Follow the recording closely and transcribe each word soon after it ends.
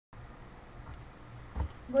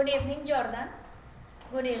Good evening, Jordan.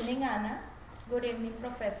 Good evening, Anna. Good evening,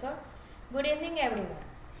 Professor. Good evening, everyone.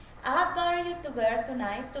 I have gathered you together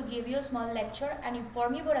tonight to give you a small lecture and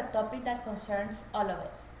inform you about a topic that concerns all of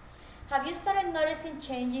us. Have you started noticing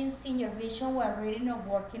changes in your vision while reading or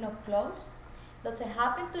working up close? Does it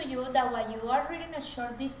happen to you that while you are reading a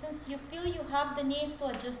short distance, you feel you have the need to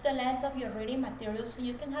adjust the length of your reading material so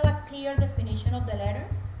you can have a clear definition of the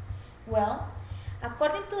letters? Well,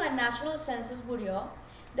 according to the National Census Bureau,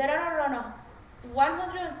 there are around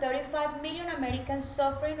 135 million Americans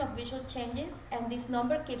suffering of visual changes, and this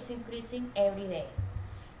number keeps increasing every day.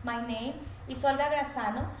 My name is Olga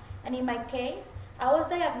Grazano, and in my case, I was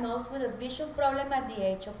diagnosed with a vision problem at the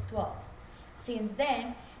age of 12. Since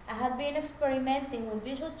then, I have been experimenting with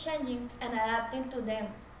visual changes and adapting to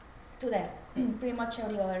them pretty much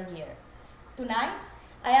every other year. Tonight,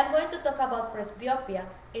 I am going to talk about presbyopia,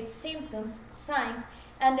 its symptoms, signs,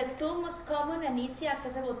 and the two most common and easy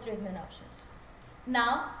accessible treatment options.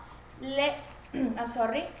 Now, let's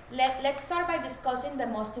start by discussing the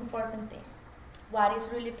most important thing. What is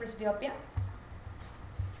really presbyopia?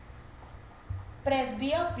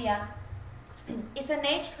 Presbyopia is an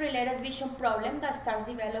age-related vision problem that starts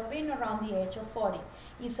developing around the age of 40.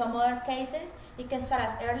 In some other cases, it can start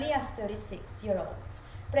as early as 36-year-old.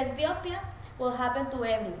 Presbyopia will happen to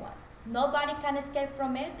everyone. Nobody can escape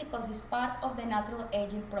from it because it's part of the natural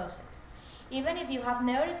aging process. Even if you have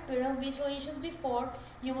never experienced visual issues before,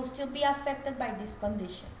 you will still be affected by this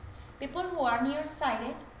condition. People who are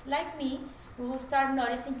nearsighted, like me, we will start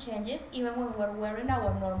noticing changes even when we're wearing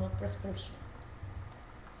our normal prescription.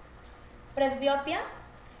 Presbyopia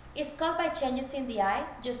is caused by changes in the eye,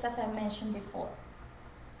 just as I mentioned before,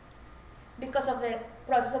 because of the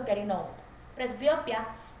process of getting old. Presbyopia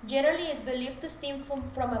generally is believed to stem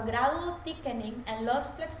from a gradual thickening and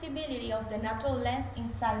lost flexibility of the natural lens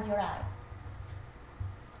inside your eye.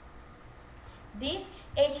 These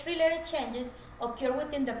age-related changes occur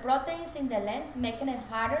within the proteins in the lens, making it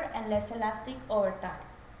harder and less elastic over time.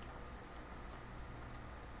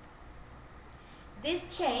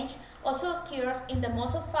 This change also occurs in the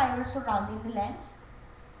muscle fibers surrounding the lens.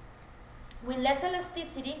 With less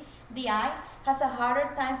elasticity, the eye has a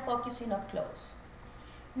harder time focusing up close.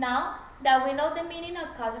 Now that we know the meaning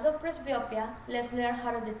and causes of presbyopia, let's learn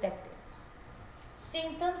how to detect it.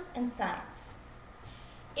 Symptoms and signs.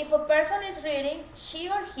 If a person is reading, she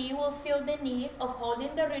or he will feel the need of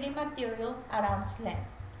holding the reading material at arm's length.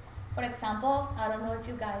 For example, I don't know if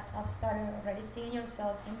you guys have started already seeing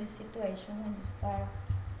yourself in this situation when you start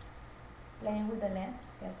playing with the lens.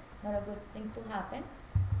 That's not a good thing to happen.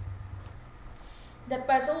 The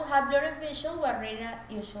person will have blurry vision while reading at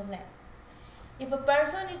usual length. If a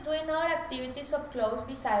person is doing other activities up close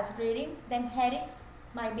besides reading, then headaches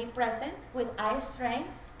might be present with eye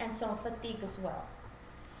strains and some fatigue as well.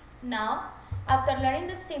 Now, after learning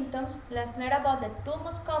the symptoms, let's learn about the two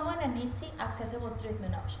most common and easy accessible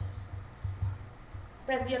treatment options.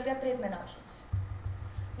 Presbyopia treatment options.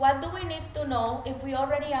 What do we need to know if we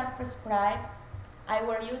already are prescribed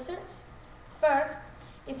eyewear users? First,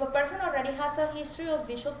 if a person already has a history of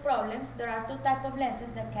visual problems, there are two types of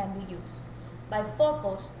lenses that can be used.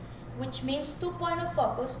 Bifocals, which means 2 points of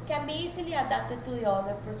focus, can be easily adapted to the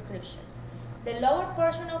other prescription. The lower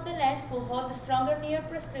portion of the lens will hold the stronger near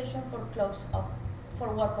prescription for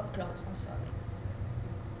work up close.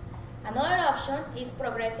 Another option is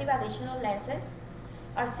progressive additional lenses.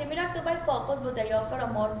 Are similar to bifocals, but they offer a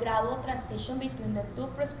more gradual transition between the two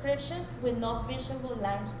prescriptions with no visible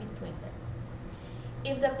lines between them.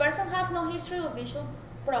 If the person has no history of visual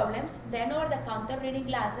problems, then over-the-counter reading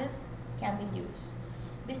glasses can be used.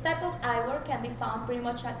 This type of eyewear can be found pretty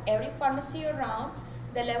much at every pharmacy around.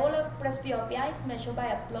 The level of presbyopia is measured by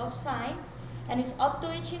a plus sign, and it's up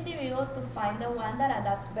to each individual to find the one that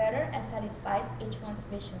adapts better and satisfies each one's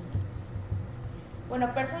vision needs. When a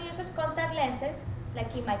person uses contact lenses,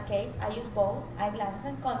 like in my case, I use both eyeglasses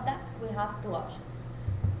and contacts, we have two options.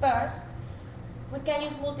 First, we can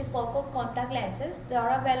use multifocal contact lenses. They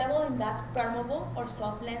are available in gas permeable or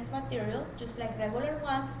soft lens material, just like regular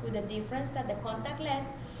ones, with the difference that the contact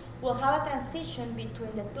lens will have a transition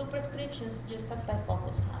between the two prescriptions, just as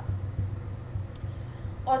bifocals have.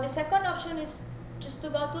 Or the second option is just to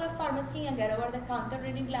go to a pharmacy and get over-the-counter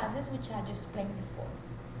reading glasses, which I just explained before.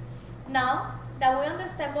 Now that we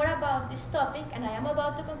understand more about this topic, and I am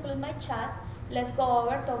about to conclude my chat, let's go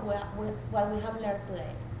over to what we have learned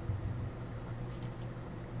today.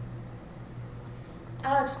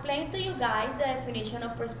 I'll explain to you guys the definition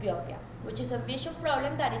of presbyopia, which is a vision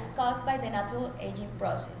problem that is caused by the natural aging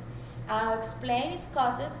process. I'll explain its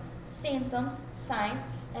causes, symptoms, signs,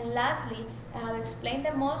 and lastly, I have explained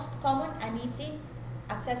the most common and easy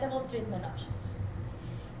accessible treatment options.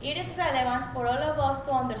 It is relevant for all of us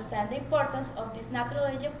to understand the importance of this natural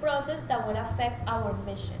aging process that will affect our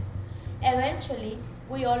vision. Eventually,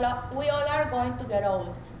 we all are going to get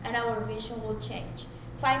old, and our vision will change.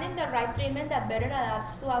 Finding the right treatment that better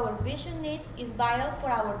adapts to our vision needs is vital for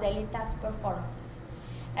our daily task performances.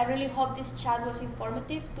 I really hope this chat was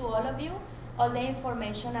informative to all of you. All the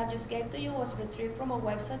information I just gave to you was retrieved from a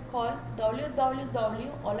website called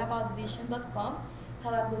www.allaboutvision.com.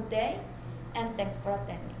 Have a good day, and thanks for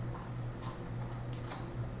attending.